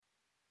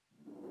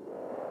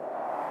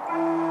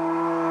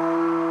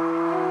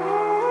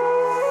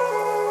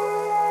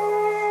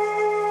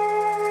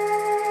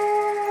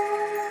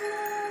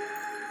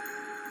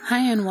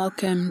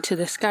welcome to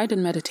this guided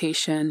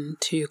meditation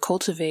to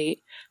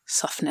cultivate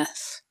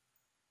softness.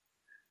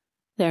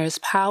 There is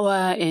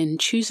power in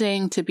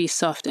choosing to be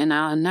soft in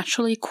our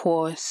naturally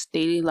coarse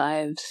daily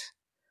lives.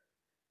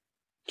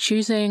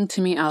 Choosing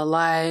to meet our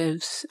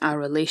lives, our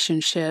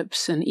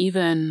relationships, and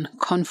even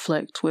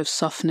conflict with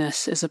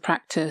softness is a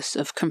practice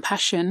of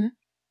compassion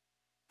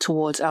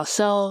towards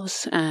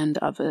ourselves and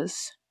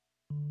others.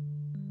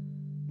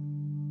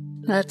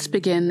 Let's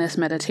begin this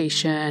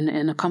meditation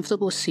in a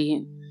comfortable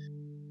seat.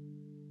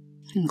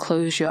 And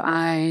close your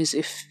eyes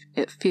if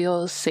it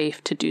feels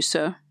safe to do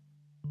so.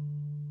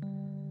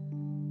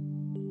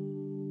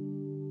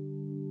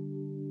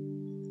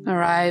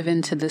 Arrive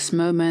into this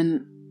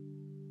moment.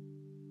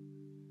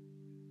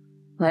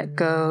 Let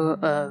go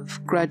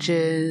of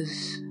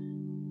grudges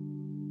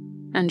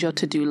and your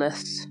to-do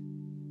lists.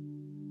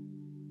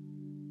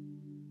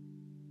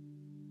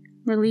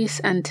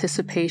 Release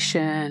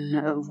anticipation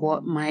of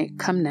what might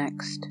come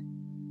next.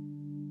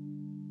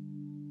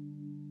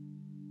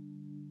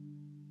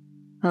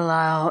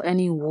 Allow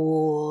any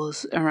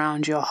walls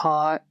around your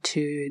heart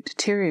to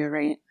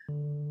deteriorate.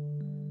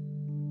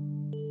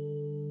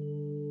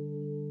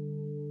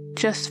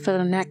 Just for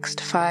the next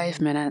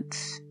 5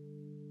 minutes,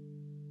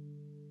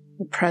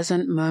 the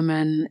present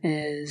moment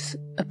is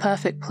a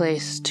perfect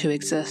place to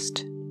exist.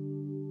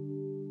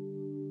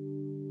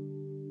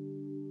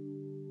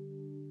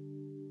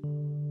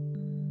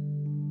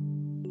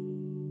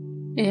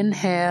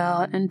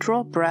 Inhale and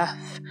draw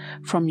breath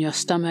from your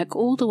stomach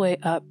all the way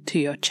up to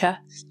your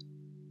chest.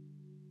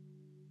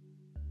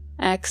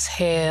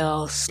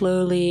 Exhale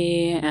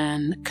slowly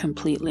and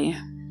completely.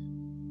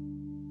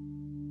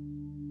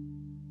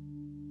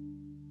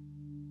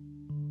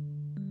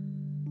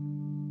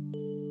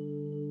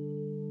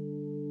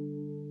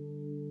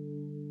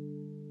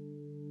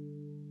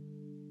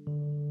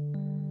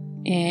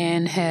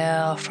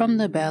 Inhale from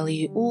the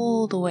belly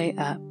all the way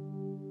up.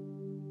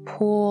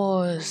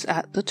 Pause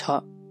at the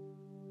top.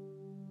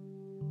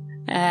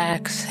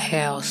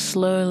 Exhale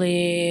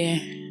slowly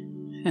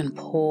and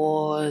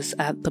pause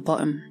at the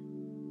bottom.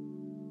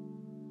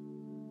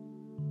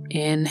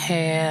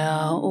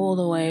 Inhale all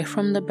the way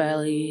from the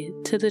belly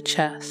to the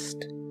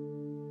chest.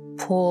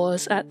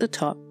 Pause at the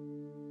top.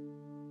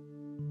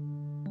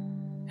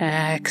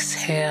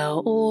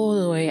 Exhale all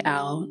the way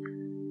out.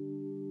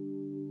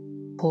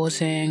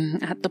 Pausing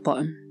at the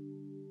bottom.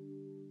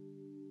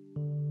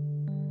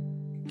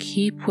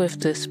 Keep with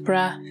this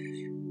breath.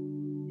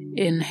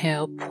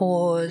 Inhale,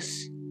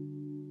 pause.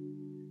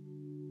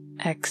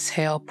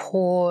 Exhale,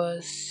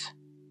 pause.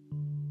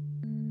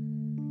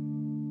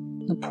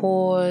 The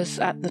pause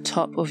at the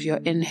top of your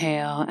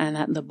inhale and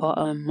at the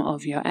bottom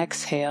of your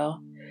exhale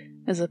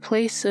is a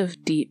place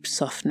of deep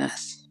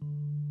softness,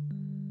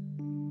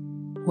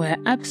 where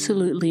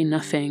absolutely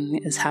nothing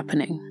is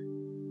happening.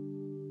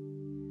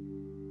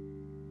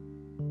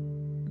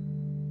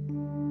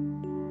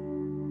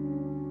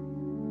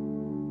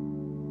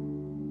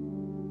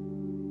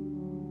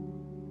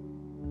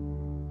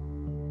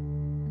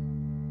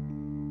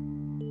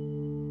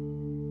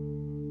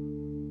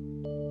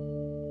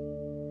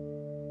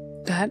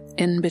 That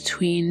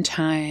in-between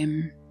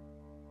time,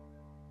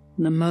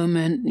 the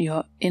moment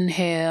your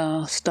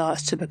inhale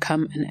starts to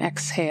become an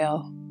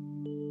exhale,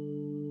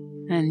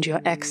 and your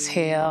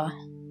exhale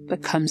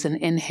becomes an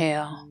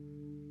inhale,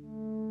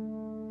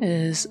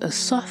 is a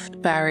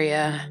soft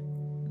barrier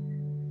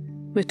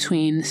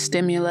between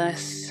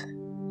stimulus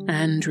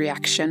and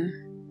reaction.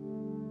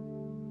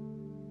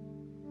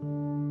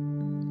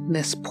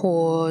 This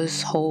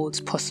pause holds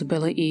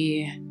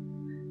possibility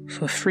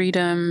for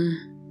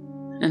freedom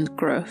and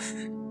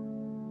growth.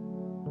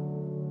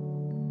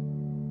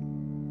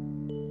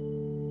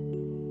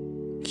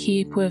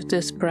 Keep with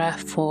this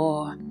breath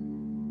for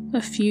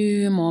a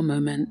few more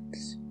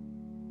moments.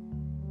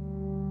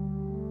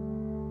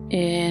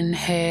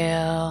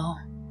 Inhale,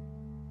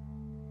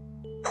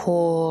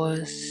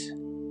 pause,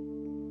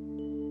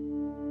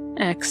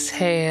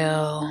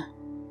 exhale,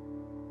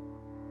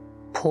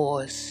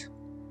 pause.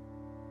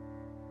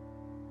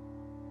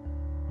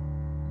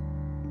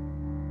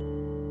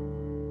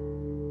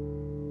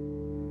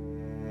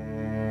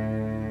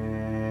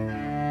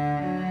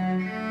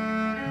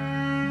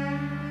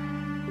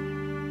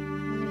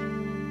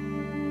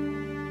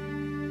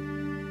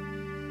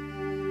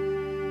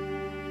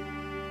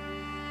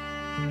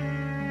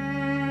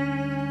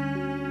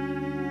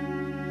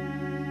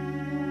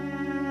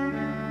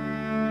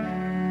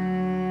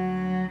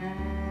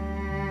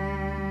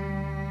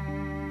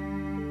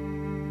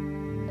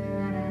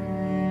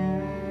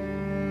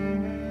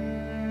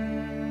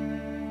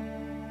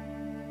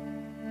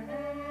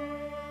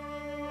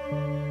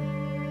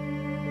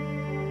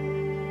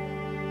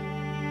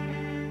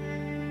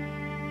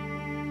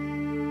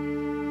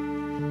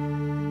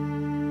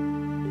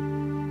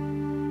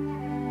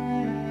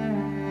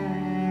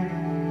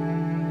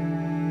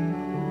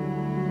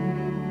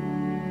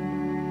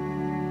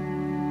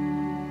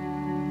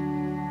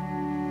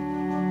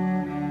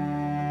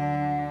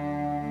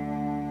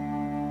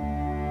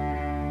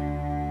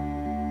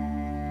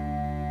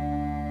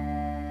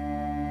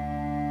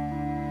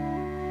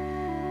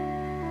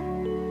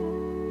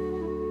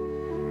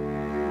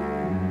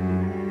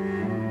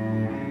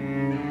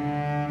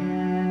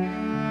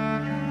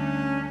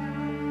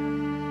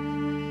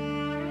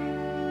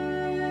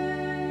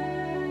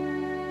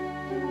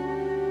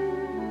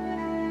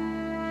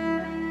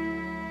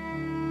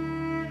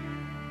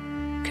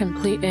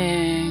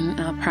 Completing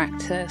our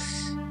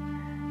practice,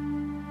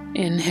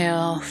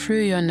 inhale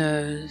through your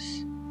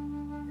nose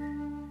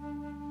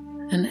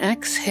and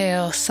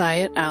exhale, sigh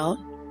it out.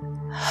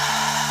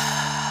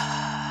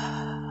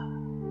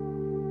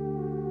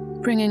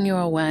 Bringing your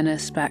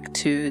awareness back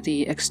to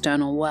the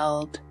external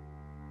world.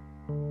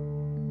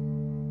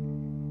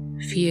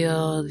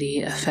 Feel the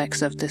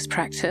effects of this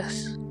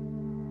practice,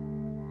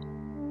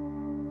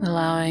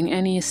 allowing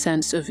any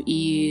sense of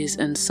ease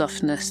and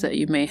softness that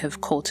you may have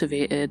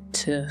cultivated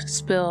to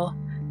spill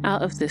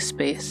out of this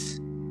space.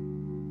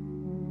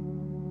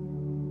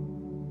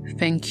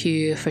 Thank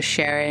you for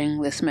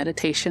sharing this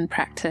meditation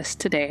practice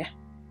today.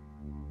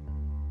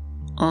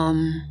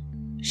 Om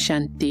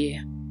Shanti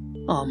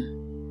Om.